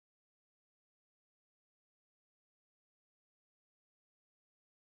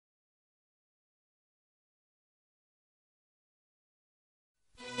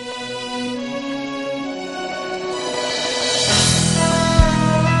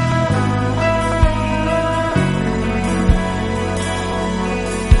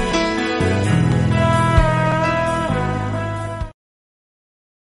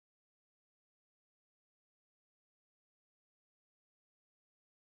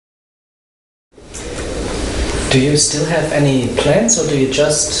Do you still have any plans, or do you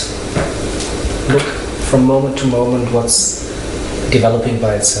just look from moment to moment what's developing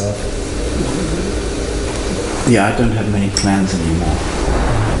by itself? Yeah, I don't have many plans anymore.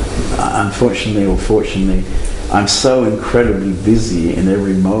 Unfortunately or fortunately, I'm so incredibly busy in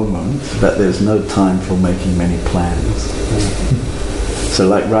every moment that there's no time for making many plans. So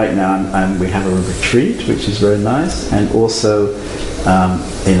like right now, we have a retreat, which is very nice, and also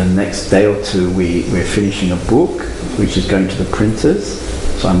in the next day or two, we're finishing a book, which is going to the printers.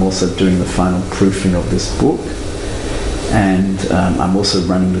 So I'm also doing the final proofing of this book. And I'm also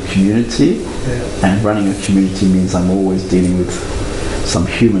running the community. Yeah. And running a community means I'm always dealing with some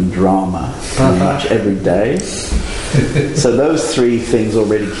human drama pretty much every day. So those three things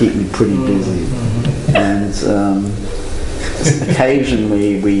already keep me pretty busy. And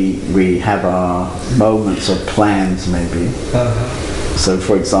occasionally we have our moments of plans maybe. So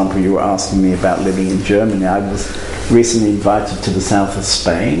for example, you were asking me about living in Germany. I was recently invited to the south of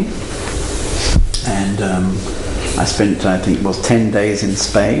Spain, and I spent, I think it was 10 days in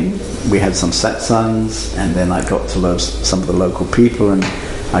Spain. We had some satsangs, and then I got to know some of the local people, and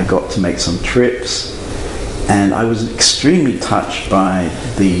I got to make some trips. And I was extremely touched by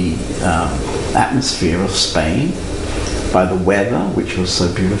the atmosphere of Spain, by the weather, which was so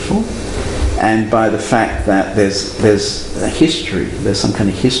beautiful, and by the fact that there's a history, there's some kind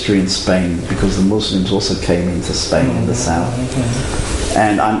of history in Spain, because the Muslims also came into Spain in the south.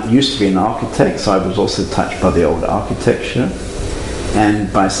 And I used to be an architect, so I was also touched by the old architecture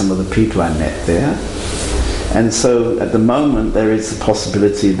and by some of the people I met there. And so at the moment there is the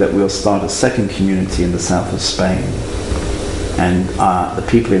possibility that we'll start a second community in the south of Spain. And the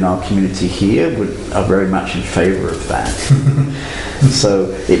people in our community here are very much in favour of that. So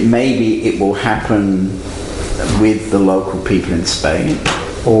it will happen with the local people in Spain,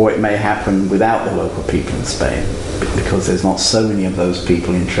 or it may happen without the local people in Spain, because there's not so many of those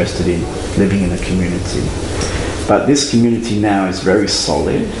people interested in living in a community. But this community now is very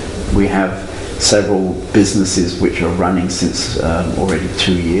solid. We have several businesses which are running since already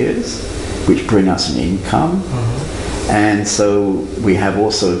 2 years, which bring us an income. And so we have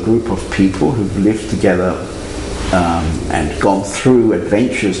also a group of people who've lived together and gone through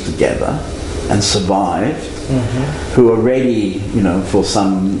adventures together and survived, who are ready, for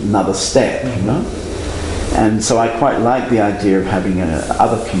another step, And so I quite like the idea of having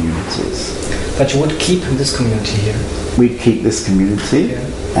other communities. But you would keep this community here? We'd keep this community,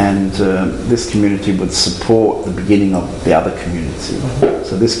 and this community would support the beginning of the other community.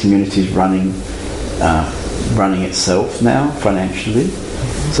 So this community is running itself now financially,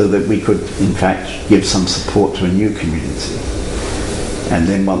 so that we could in fact give some support to a new community. And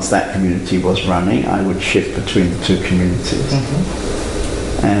then once that community was running, I would shift between the two communities.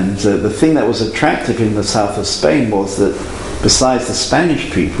 And the thing that was attractive in the south of Spain was that, besides the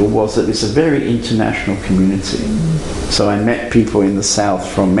Spanish people, was that it's a very international community. So I met people in the south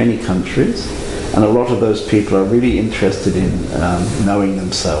from many countries, and a lot of those people are really interested in knowing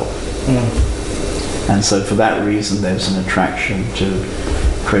themselves. And so for that reason there's an attraction to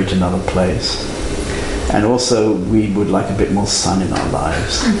create another place. And also we would like a bit more sun in our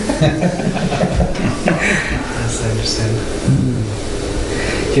lives. Yes, I understand.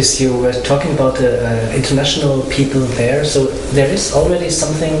 Yes, you were talking about the international people there, so there is already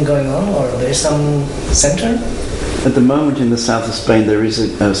something going on, or there is some center? At the moment in the south of Spain there is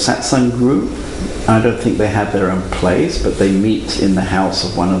a satsang group. I don't think they have their own place, but they meet in the house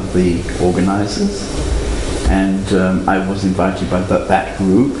of one of the organizers. And I was invited by that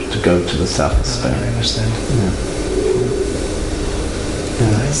group to go to the south of Spain. I understand.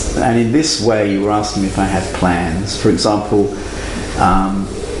 Nice. And in this way, you were asking me if I had plans. For example,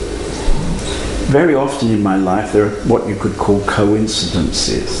 very often in my life there are what you could call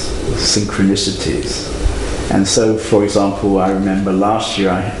coincidences, synchronicities. And so, for example, I remember last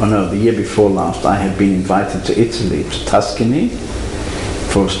year, the year before last, I had been invited to Italy, to Tuscany,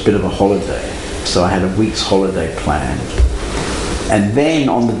 for a bit of a holiday. So I had a week's holiday planned. And then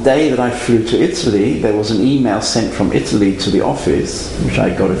on the day that I flew to Italy, there was an email sent from Italy to the office, which I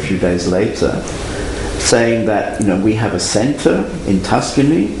got a few days later, saying that, we have a center in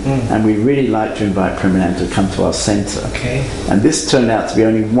Tuscany, and we really like to invite Premananda to come to our center. Okay. And this turned out to be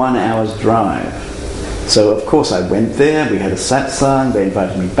only 1 hour's drive. So of course I went there, we had a satsang, they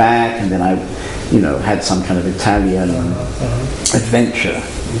invited me back, and then I, had some kind of Italian adventure,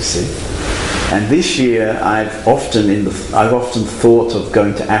 you see. And this year I've often thought of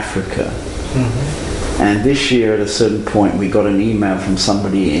going to Africa. And this year at a certain point we got an email from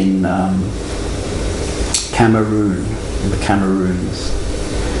somebody in Cameroon, in the Cameroons.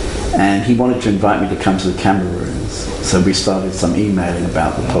 And he wanted to invite me to come to the Cameroons. So we started some emailing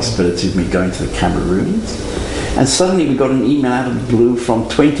about the possibility of me going to the Cameroons. And suddenly we got an email out of the blue from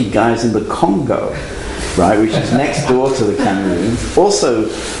 20 guys in the Congo, right, which is next door to the Cameroons, also,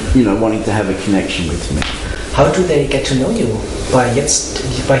 wanting to have a connection with me. How do they get to know you? By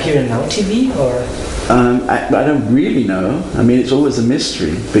hearing Now TV, or? I don't really know. I mean, it's always a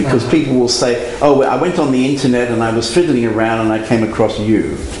mystery, because people will say, oh, I went on the internet and I was fiddling around and I came across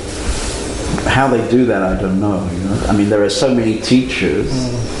you. How they do that, I don't know. I mean, there are so many teachers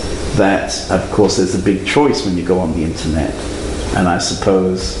that, of course, there's a big choice when you go on the internet. And I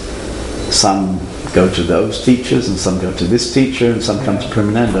suppose some go to those teachers and some go to this teacher and some come to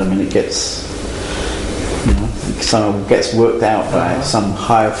Premananda. I mean, it gets, some gets worked out by some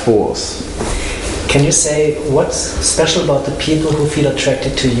higher force. Can you say what's special about the people who feel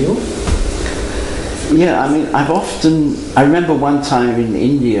attracted to you? Yeah, I mean, I remember one time in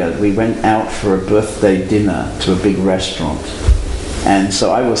India, we went out for a birthday dinner to a big restaurant. And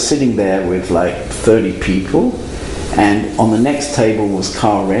so I was sitting there with like 30 people, and on the next table was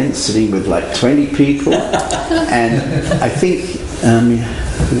Carl Rent sitting with like 20 people. And I think,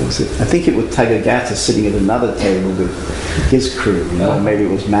 who was it? I think it was Tagagata sitting at another table with his crew, maybe it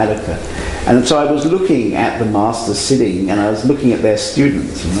was Madaka. And so I was looking at the masters sitting, and I was looking at their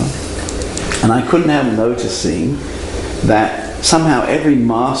students, and I couldn't help noticing that somehow every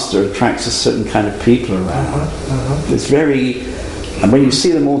master attracts a certain kind of people around. It's very, and when you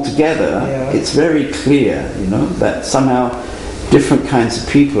see them all together, it's very clear, that somehow different kinds of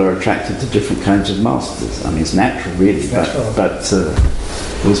people are attracted to different kinds of masters. I mean, it's natural, really, but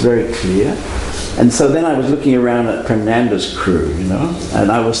it was very clear. And so then I was looking around at Premananda's crew, and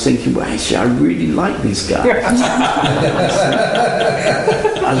I was thinking, well, actually, I really like these guys.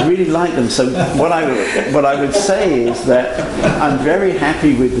 I really like them. So what I would say is that I'm very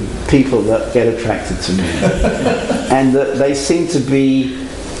happy with the people that get attracted to me, and that they seem to be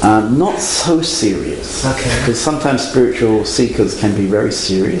not so serious. Because sometimes spiritual seekers can be very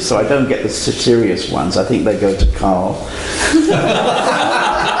serious. So I don't get the serious ones. I think they go to Carl.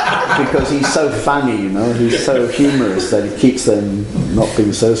 Because he's so funny, he's so humorous that he keeps them not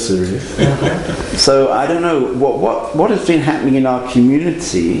being so serious. So I don't know, what has been happening in our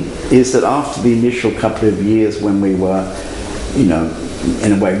community is that after the initial couple of years when we were, in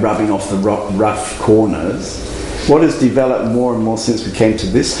a way rubbing off the rough corners, what has developed more and more since we came to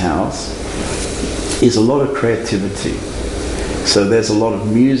this house is a lot of creativity. So there's a lot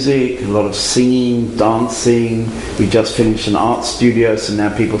of music, a lot of singing, dancing. We just finished an art studio, so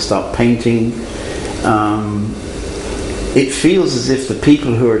now people start painting. It feels as if the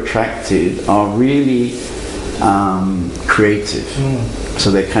people who are attracted are really creative.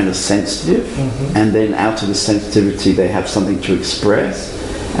 So they're kind of sensitive, and then out of the sensitivity they have something to express,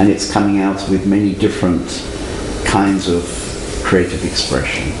 and it's coming out with many different kinds of creative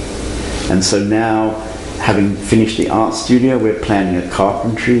expression. And so now, having finished the art studio, we're planning a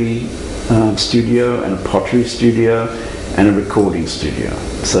carpentry studio and a pottery studio and a recording studio.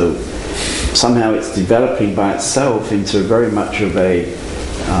 So somehow it's developing by itself into very much of a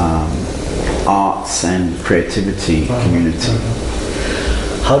arts and creativity community.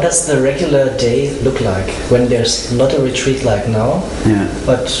 How does the regular day look like when there's not a retreat like now,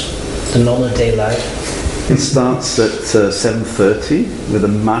 but the normal day life? It starts at 7:30 with a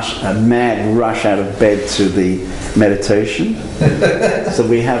mad rush out of bed to the meditation. So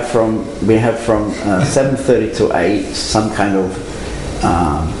we have from 7:30 to 8 some kind of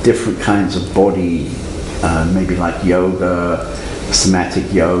different kinds of body, maybe like yoga,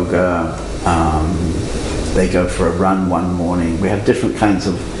 somatic yoga. They go for a run one morning. We have different kinds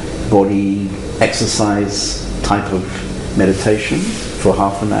of body exercise type of meditation for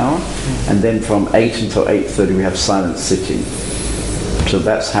half an hour, and then from 8 until 8:30 we have silent sitting. So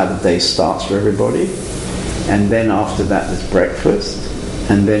that's how the day starts for everybody. And then after that there's breakfast,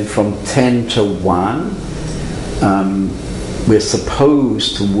 and then from 10 to 1 we're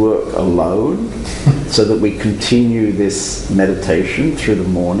supposed to work alone so that we continue this meditation through the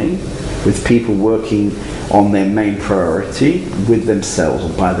morning with people working on their main priority with themselves or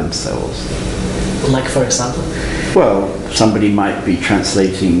by themselves. Like, for example? Well, somebody might be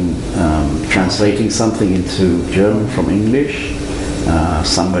translating something into German from English.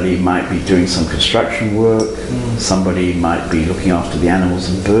 Somebody might be doing some construction work. Somebody might be looking after the animals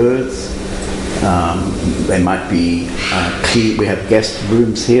and birds. They might be we have guest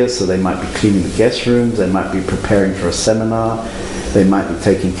rooms here, so they might be cleaning the guest rooms. They might be preparing for a seminar. They might be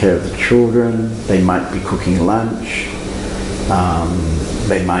taking care of the children. They might be cooking lunch.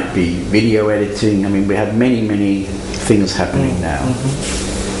 They might be video editing. I mean, we have many things happening now.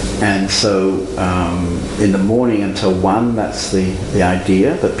 And so in the morning until 1, that's the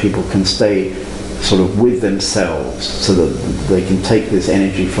idea, that people can stay sort of with themselves so that they can take this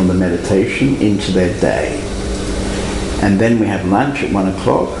energy from the meditation into their day. And then we have lunch at 1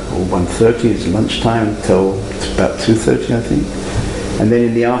 o'clock, or 1:30 is lunchtime until about 2:30, I think. And then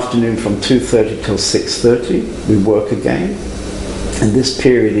in the afternoon from 2:30 till 6:30, we work again. And this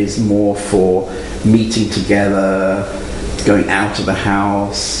period is more for meeting together, going out of the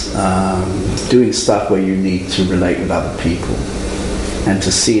house, doing stuff where you need to relate with other people, and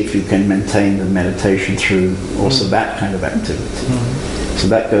to see if you can maintain the meditation through also that kind of activity. So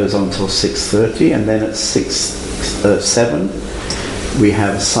that goes on till 6:30, and then at 7 we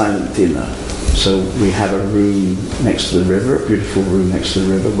have a silent dinner. So we have a room next to the river, a beautiful room next to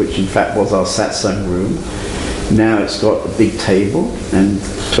the river, which in fact was our satsang room. Now it's got a big table, and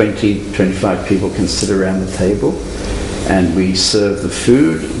 20-25 people can sit around the table, and we serve the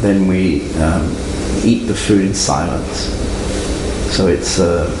food, then we eat the food in silence. So it's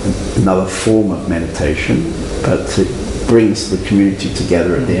another form of meditation, but it brings the community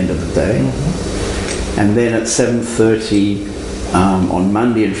together at the end of the day. And then at 7:30 on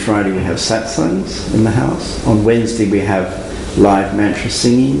Monday and Friday we have satsangs in the house. On Wednesday we have live mantra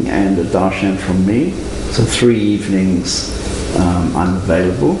singing and a darshan from me. So 3 evenings I'm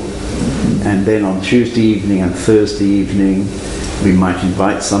available. And then on Tuesday evening and Thursday evening we might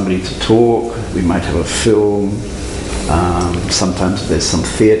invite somebody to talk, we might have a film, sometimes there's some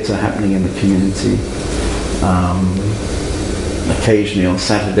theatre happening in the community. Occasionally on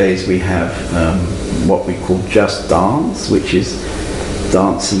Saturdays we have what we call just dance, which is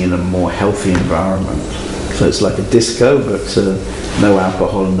dancing in a more healthy environment. So it's like a disco, but no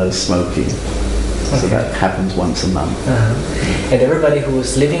alcohol and no smoking. So that happens once a month. And everybody who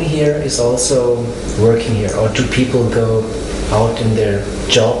is living here is also working here, or do people go out in their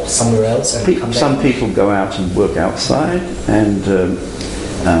job somewhere else and come back? Some people go out and work outside, and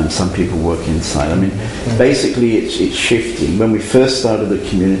some people work inside. I mean, basically it's shifting. When we first started the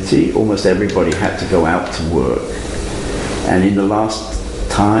community, almost everybody had to go out to work. And in the last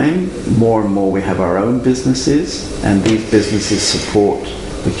time, more and more we have our own businesses, and these businesses support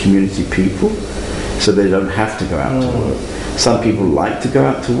the community people, so they don't have to go out to work. Some people like to go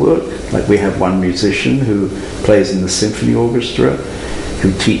out to work, like we have one musician who plays in the symphony orchestra,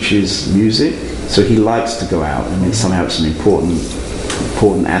 who teaches music, so he likes to go out, and somehow it's an important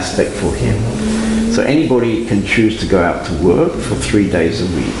aspect for him. So anybody can choose to go out to work for 3 days a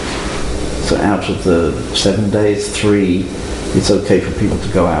week. So out of the 7 days, 3, it's okay for people to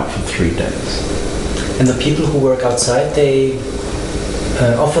go out for 3 days. And the people who work outside, they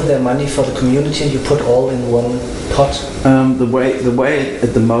offer their money for the community, and you put all in one pot? The way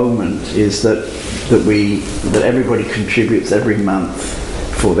at the moment is that everybody contributes every month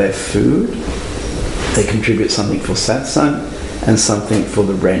for their food. They contribute something for satsang and something for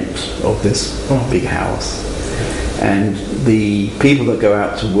the rent of this big house. And the people that go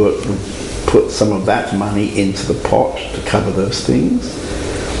out to work put some of that money into the pot to cover those things.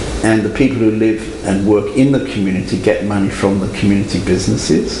 And the people who live and work in the community get money from the community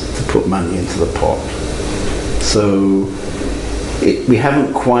businesses to put money into the pot. So we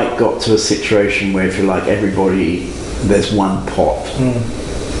haven't quite got to a situation where, if you like, there's one pot.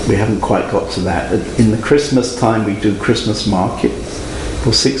 We haven't quite got to that. In the Christmas time we do Christmas markets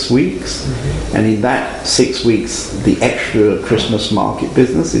for 6 weeks, and in that 6 weeks the extra Christmas market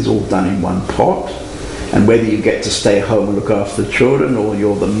business is all done in one pot. And whether you get to stay home and look after the children, or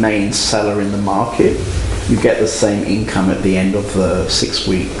you're the main seller in the market, you get the same income at the end of the 6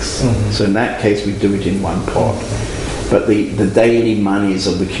 weeks. So in that case we do it in one pot. But the daily monies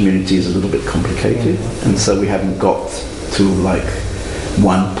of the community is a little bit complicated, and so we haven't got to like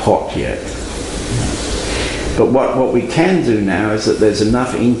one pot yet. But what we can do now is that there's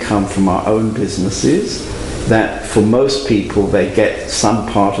enough income from our own businesses that for most people they get some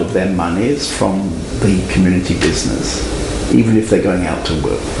part of their monies from the community business, even if they're going out to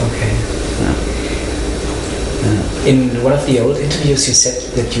work. Okay. In one of the old interviews you said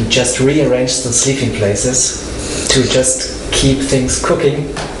that you just rearranged the sleeping places to just keep things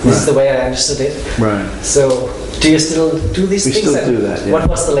cooking. This is the way I understood it. Right. So do you still do these things? We still do that, yeah. What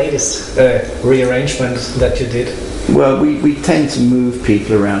was the latest rearrangement that you did? Well, we tend to move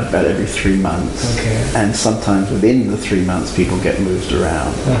people around about every 3 months. Okay. And sometimes within the 3 months people get moved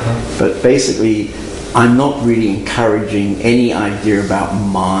around. But basically I'm not really encouraging any idea about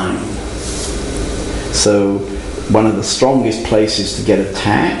mine. So one of the strongest places to get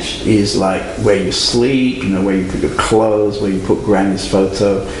attached is like where you sleep, where you put your clothes, where you put Granny's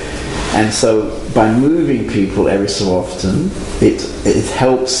photo. And so by moving people every so often, it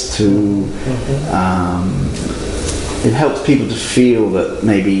helps to it helps people to feel that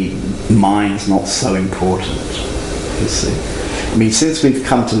maybe mine's not so important, you see. I mean, since we've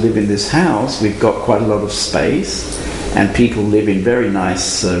come to live in this house, we've got quite a lot of space, and people live in very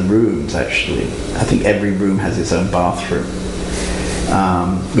nice rooms, actually. I think every room has its own bathroom.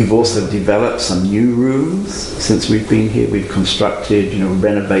 We've also developed some new rooms since we've been here. We've constructed,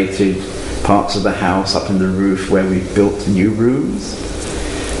 renovated parts of the house up in the roof where we've built new rooms.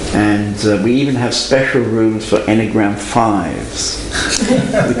 And we even have special rooms for Enneagram 5s.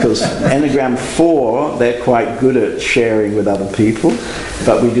 Because Enneagram 4, they're quite good at sharing with other people.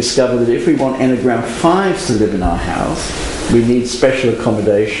 But we discovered that if we want Enneagram 5s to live in our house, we need special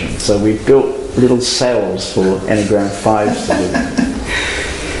accommodation. So we've built little cells for Enneagram 5s to live in.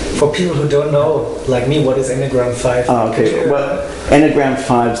 For people who don't know, like me, what is Enneagram 5? Okay, well, Enneagram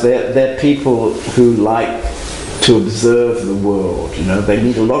 5s, they're people who like to observe the world.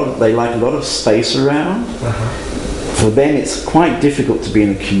 They like a lot of space around. For them, it's quite difficult to be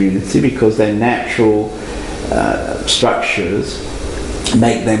in a community because their natural structures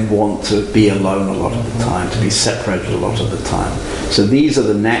make them want to be alone a lot of the time, to be separated a lot of the time. So these are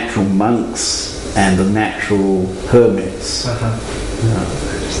the natural monks and the natural hermits.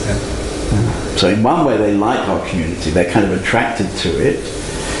 So in one way they like our community, they're kind of attracted to it.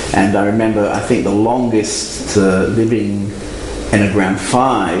 And I remember, I think the longest living Enneagram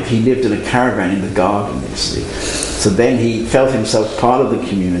 5, he lived in a caravan in the garden, you see. So then he felt himself part of the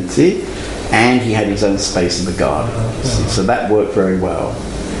community, and he had his own space in the garden, you see. So that worked very well.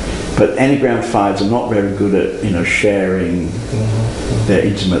 But Enneagram 5s are not very good at, sharing their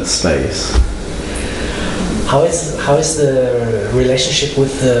intimate space. How is the relationship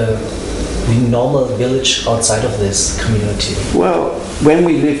with the normal village outside of this community? Well, when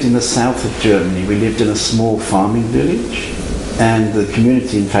we lived in the south of Germany, we lived in a small farming village, and the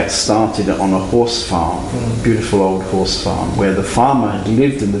community in fact started on a horse farm, beautiful old horse farm, where the farmer had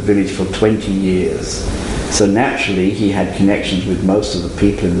lived in the village for 20 years. So naturally he had connections with most of the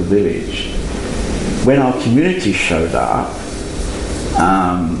people in the village. When our community showed up,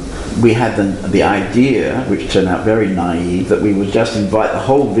 we had the idea, which turned out very naive, that we would just invite the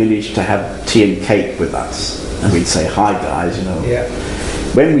whole village to have tea and cake with us. And we'd say, "Hi guys," Yeah.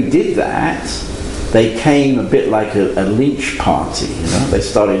 When we did that, they came a bit like a lynch party, They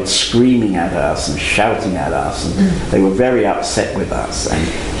started screaming at us and shouting at us, and they were very upset with us. And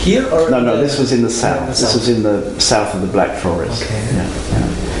here or no, this was in the south. This was in the south of the Black Forest.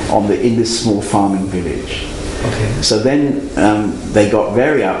 Okay. In this small farming village. Okay. So then they got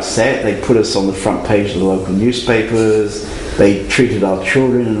very upset. They put us on the front page of the local newspapers. They treated our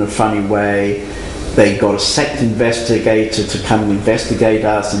children in a funny way. They got a sect investigator to come and investigate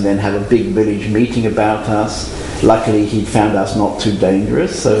us and then have a big village meeting about us. Luckily, he found us not too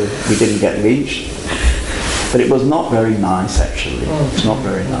dangerous, so we didn't get lynched. But it was not very nice, actually. It's not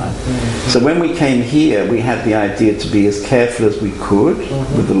very nice. So when we came here, we had the idea to be as careful as we could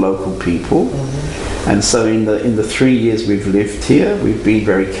with the local people. And so in the 3 years we've lived here, we've been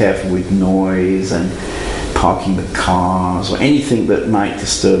very careful with noise and parking the cars or anything that might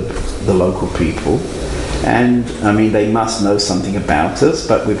disturb the local people. And I mean, they must know something about us,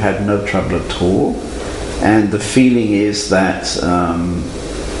 but we've had no trouble at all. And the feeling is that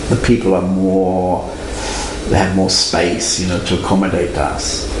the people are they have more space, to accommodate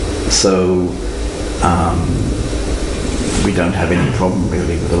us. So we don't have any problem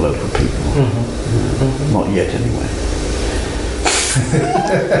really with the local people. Not yet, anyway.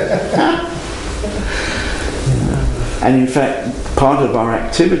 And in fact, part of our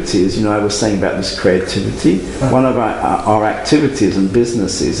activities, I was saying about this creativity, one of our activities and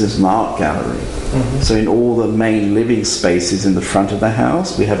businesses is an art gallery. So in all the main living spaces in the front of the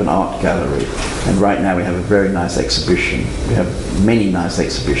house, we have an art gallery. And right now we have a very nice exhibition. We have many nice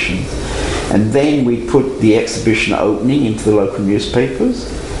exhibitions. And then we put the exhibition opening into the local newspapers,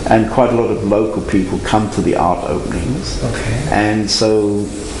 and quite a lot of local people come to the art openings. Okay. And so,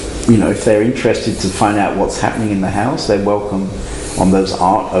 if they're interested to find out what's happening in the house, they're welcome on those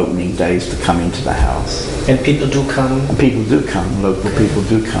art opening days to come into the house. And people do come? And people do come. Local people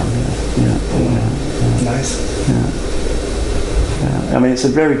do come, yeah. Nice. Yeah. I mean, it's a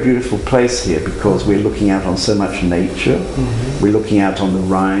very beautiful place here because we're looking out on so much nature. We're looking out on the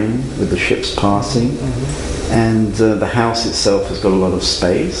Rhine with the ships passing. And the house itself has got a lot of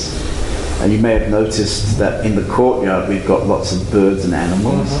space. And you may have noticed that in the courtyard we've got lots of birds and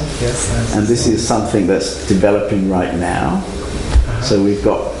animals. Yes, and this is something that's developing right now. So we've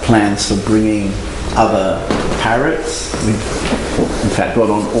got plans for bringing other parrots. In fact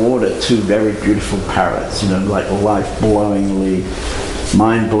got on order 2 very beautiful parrots, like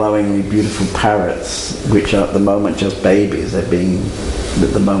mind-blowingly beautiful parrots, which are at the moment just babies. At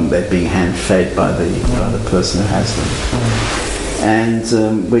the moment they're being hand-fed by the person who has them.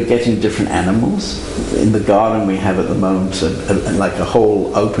 And we're getting different animals. In the garden we have at the moment like a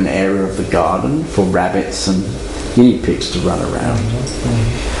whole open area of the garden for rabbits and guinea pigs to run around.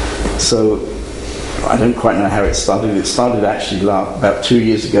 So I don't quite know how it started. It started actually about 2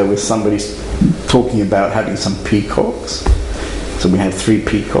 years ago with somebody talking about having some peacocks. So we have 3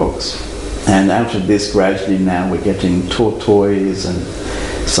 peacocks. And out of this, gradually now we're getting tortoise and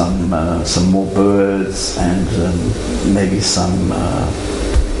some more birds and maybe some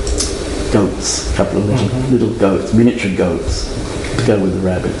goats, a couple of little goats, miniature goats, to go with the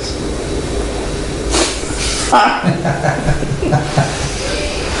rabbits.